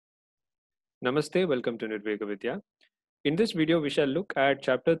Namaste, welcome to Nirvega Vidya. In this video, we shall look at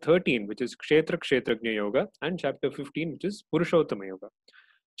chapter 13, which is Kshetra-Kshetrajna Yoga, and chapter 15, which is Purushottama Yoga.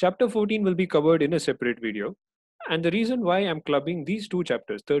 Chapter 14 will be covered in a separate video. And the reason why I'm clubbing these two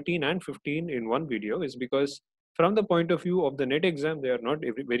chapters, 13 and 15, in one video is because from the point of view of the NET exam, they are not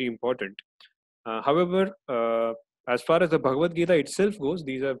very important. However, as far as the Bhagavad-Gita itself goes,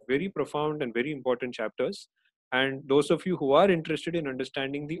 these are very profound and very important chapters. And those of you who are interested in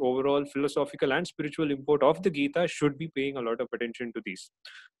understanding the overall philosophical and spiritual import of the Gita should be paying a lot of attention to these.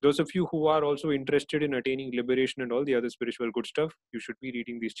 Those of you who are also interested in attaining liberation and all the other spiritual good stuff, you should be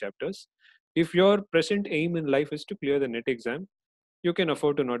reading these chapters. If your present aim in life is to clear the NET exam, you can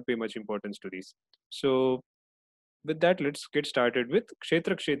afford to not pay much importance to these. So with that, let's get started with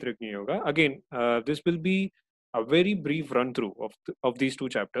Kshetra-Kshetrajna Yoga. Again, this will be a very brief run through of these two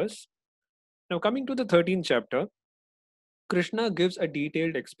chapters. Now, coming to the 13th chapter, Krishna gives a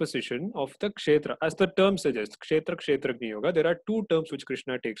detailed exposition of the Kshetra. As the term suggests, Kshetra-Kshetrajna Yoga, there are two terms which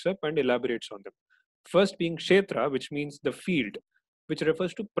Krishna takes up and elaborates on them. First being Kshetra, which means the field, which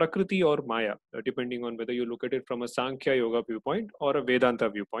refers to Prakriti or Maya, depending on whether you look at it from a Sankhya Yoga viewpoint or a Vedanta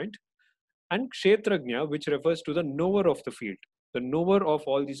viewpoint. And Kshetrajna, which refers to the knower of the field, the knower of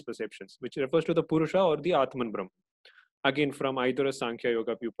all these perceptions, which refers to the Purusha or the Atman Brahman. Again, from either a Sankhya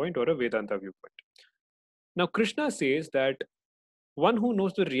Yoga viewpoint or a Vedanta viewpoint. Now, Krishna says that one who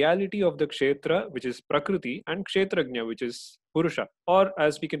knows the reality of the Kshetra, which is Prakriti, and Kshetrajna, which is Purusha, or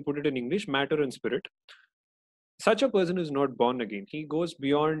as we can put it in English, matter and spirit, such a person is not born again. He goes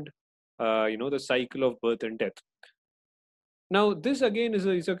beyond, the cycle of birth and death. Now, this again is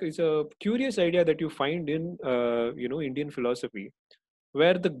a curious idea that you find in, Indian philosophy,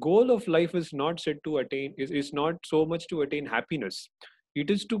 where the goal of life is not said to attain, is not so much to attain happiness.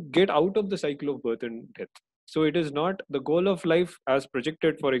 It is to get out of the cycle of birth and death. So it is not the goal of life as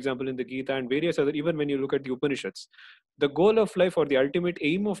projected, for example, in the Gita and various other, even when you look at the Upanishads, the goal of life or the ultimate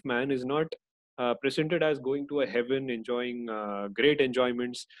aim of man is not presented as going to a heaven, enjoying great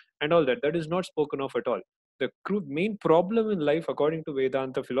enjoyments and all that. That is not spoken of at all. The main problem in life, according to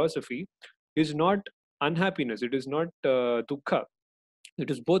Vedanta philosophy, is not unhappiness. It is not dukkha. It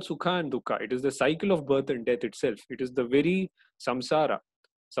is both sukha and dukkha. It is the cycle of birth and death itself. It is the very samsara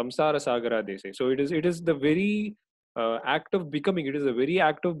sagara, they say. So it is the very act of becoming. It is the very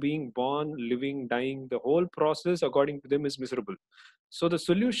act of being born, living, dying. The whole process, according to them, is miserable. So the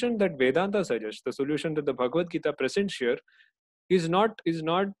solution that Vedanta suggests, the solution that the Bhagavad-Gita presents here, is not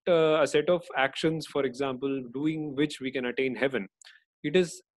a set of actions, for example, doing which we can attain heaven. It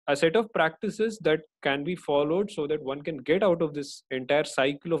is a set of practices that can be followed so that one can get out of this entire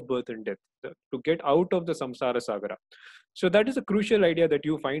cycle of birth and death, to get out of the samsara sagara. So that is a crucial idea that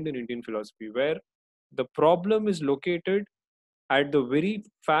you find in Indian philosophy, where the problem is located at the very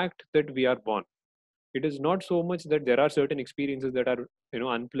fact that we are born. It is not so much that there are certain experiences that are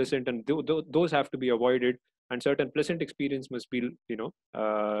unpleasant and those have to be avoided, and certain pleasant experience must be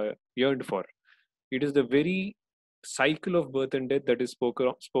yearned for. It is the very cycle of birth and death that is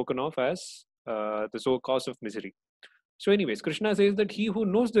spoken of as the sole cause of misery. So anyways, Krishna says that he who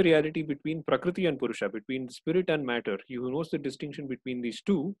knows the reality between Prakriti and Purusha, between spirit and matter, he who knows the distinction between these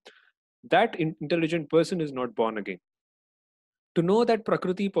two, that intelligent person is not born again. To know that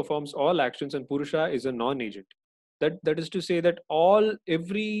Prakriti performs all actions and Purusha is a non-agent. That is to say that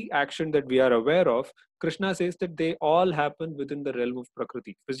every action that we are aware of, Krishna says that they all happen within the realm of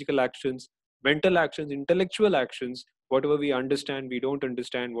Prakriti. Physical actions, mental actions, intellectual actions, whatever we understand, we don't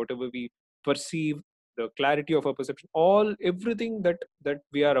understand, whatever we perceive, the clarity of our perception, everything that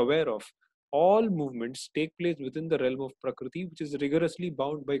we are aware of, all movements take place within the realm of Prakriti, which is rigorously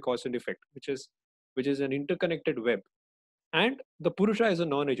bound by cause and effect, which is an interconnected web. And the Purusha is a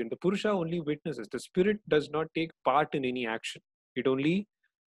non-agent. The Purusha only witnesses. The spirit does not take part in any action. It only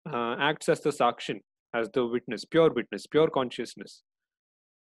acts as the sakshan, as the witness, pure consciousness.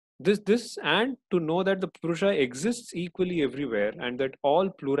 This and to know that the Purusha exists equally everywhere, and that all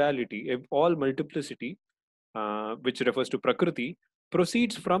plurality, all multiplicity, which refers to Prakriti,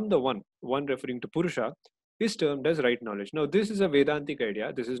 proceeds from the one referring to Purusha, is termed as right knowledge. Now, this is a Vedantic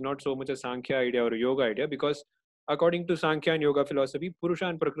idea. This is not so much a Sankhya idea or a Yoga idea, because according to Sankhya and Yoga philosophy, Purusha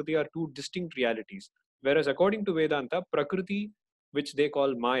and Prakriti are two distinct realities. Whereas according to Vedanta, Prakriti, which they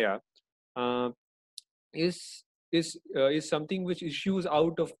call Maya, is something which issues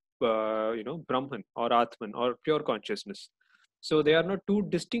out of Brahman or Atman or pure consciousness. So they are not two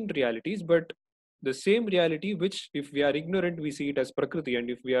distinct realities, but the same reality, which if we are ignorant, we see it as Prakriti, and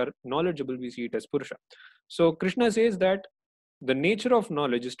if we are knowledgeable, we see it as Purusha. So Krishna says that the nature of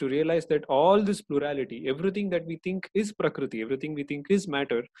knowledge is to realize that all this plurality, everything that we think is Prakriti, everything we think is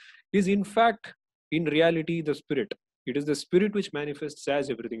matter, is in fact, in reality, the spirit. It is the spirit which manifests as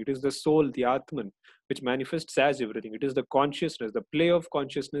everything. It is the soul, the Atman, which manifests as everything. It is the consciousness. The play of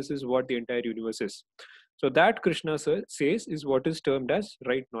consciousness is what the entire universe is. So that Krishna says is what is termed as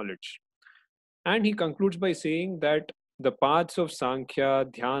right knowledge. And he concludes by saying that the paths of Sankhya,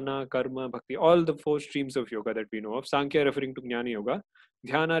 Dhyana, Karma, Bhakti, all the four streams of yoga that we know of, Sankhya referring to Jnana Yoga,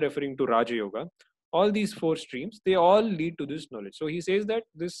 Dhyana referring to Raja Yoga, all these four streams, they all lead to this knowledge. So he says that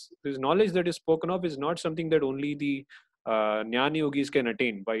this knowledge that is spoken of is not something that only the Jnana Yogis can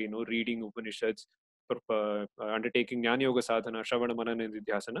attain by reading Upanishads, undertaking Jnana Yoga sadhana, Shravana, Manana, and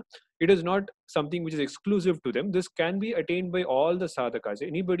Nidhyasana. It is not something which is exclusive to them. This can be attained by all the sadhakas.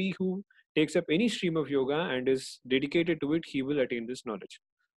 Anybody who takes up any stream of yoga and is dedicated to it, he will attain this knowledge.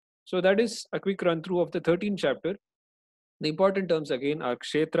 So that is a quick run through of the 13th chapter. The important terms again are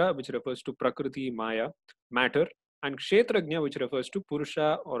Kshetra, which refers to Prakriti, Maya, matter, and Kshetrajna, which refers to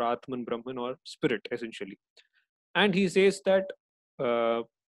Purusha or Atman, Brahman, or spirit, essentially. And he says that the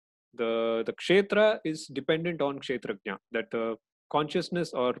Kshetra is dependent on Kshetrajna, that the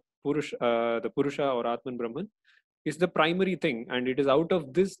consciousness or the Purusha or Atman, Brahman is the primary thing, and it is out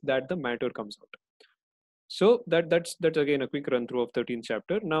of this that the matter comes out. So that's again a quick run through of 13th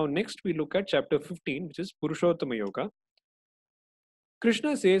chapter. Now next we look at chapter 15, which is Purushottama Yoga.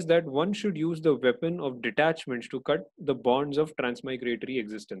 Krishna says that one should use the weapon of detachment to cut the bonds of transmigratory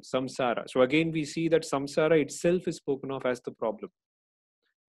existence, samsara. So again we see that samsara itself is spoken of as the problem.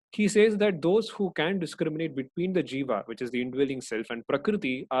 He says that those who can discriminate between the jiva, which is the indwelling self, and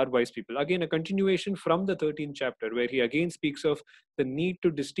prakriti are wise people. Again, a continuation from the 13th chapter, where he again speaks of the need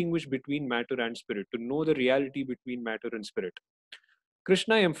to distinguish between matter and spirit, to know the reality between matter and spirit.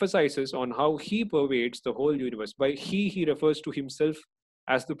 Krishna emphasizes on how he pervades the whole universe. By he refers to himself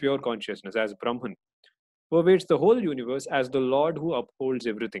as the pure consciousness, as Brahman. Pervades the whole universe as the Lord who upholds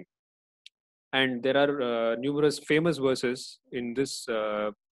everything. And there are numerous famous verses in this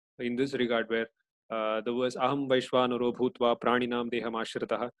regard, where the verse Aham Vaishvanaro Bhutva Praninam Deham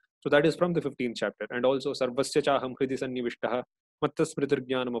Ashritah. So that is from the 15th chapter. And also Sarvasya Chaham Hridi Sannivishtaha Matta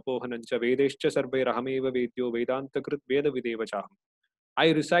Smritirjnanam Apohanancha Vedescha Sarvairahameva Vedyo Vedanta Krit Veda Videva Chaham.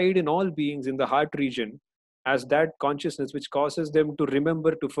 I reside in all beings in the heart region as that consciousness which causes them to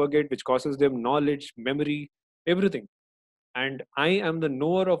remember, to forget, which causes them knowledge, memory, everything. And I am the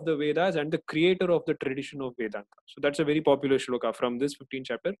knower of the Vedas and the creator of the tradition of Vedanta. So that's a very popular shloka from this 15th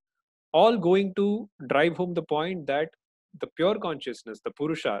chapter, all going to drive home the point that the pure consciousness, the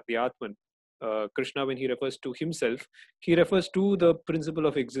Purusha, the Atman, Krishna, when he refers to himself, he refers to the principle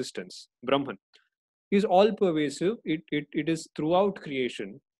of existence, Brahman. Is all pervasive, it is throughout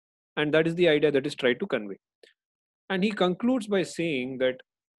creation, and that is the idea that is tried to convey. And he concludes by saying that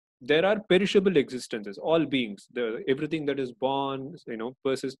there are perishable existences, all beings, everything that is born,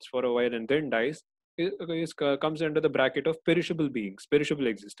 persists for a while and then dies, comes under the bracket of perishable beings, perishable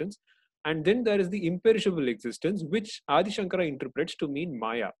existence. And then there is the imperishable existence, which Adi Shankara interprets to mean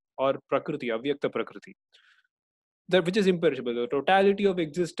Maya or Prakriti, Avyakta Prakriti, that which is imperishable. The totality of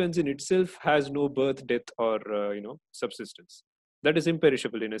existence in itself has no birth, death, or subsistence. That is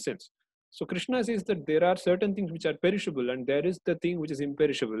imperishable in a sense. So Krishna says that there are certain things which are perishable, and there is the thing which is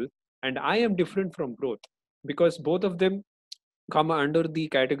imperishable, and I am different from both, because both of them come under the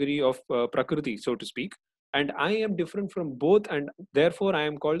category of Prakriti, so to speak, and I am different from both, and therefore I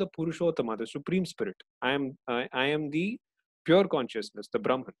am called the Purushottama, the Supreme Spirit. I am the pure consciousness, the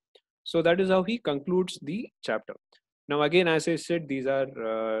Brahman. So that is how he concludes the chapter. Now again, as I said,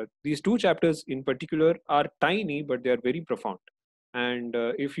 these two chapters in particular are tiny, but they are very profound. And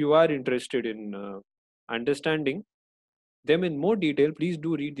if you are interested in understanding them in more detail, please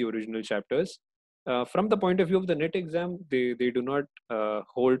do read the original chapters. From the point of view of the NET exam, they do not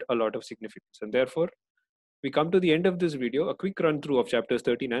hold a lot of significance. And therefore, we come to the end of this video, a quick run through of chapters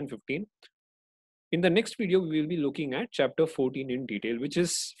 13 and 15. In the next video, we will be looking at chapter 14 in detail, which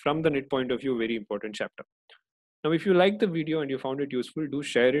is, from the NET point of view, a very important chapter. Now, if you liked the video and you found it useful, do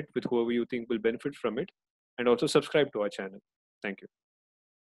share it with whoever you think will benefit from it, and also subscribe to our channel. Thank you.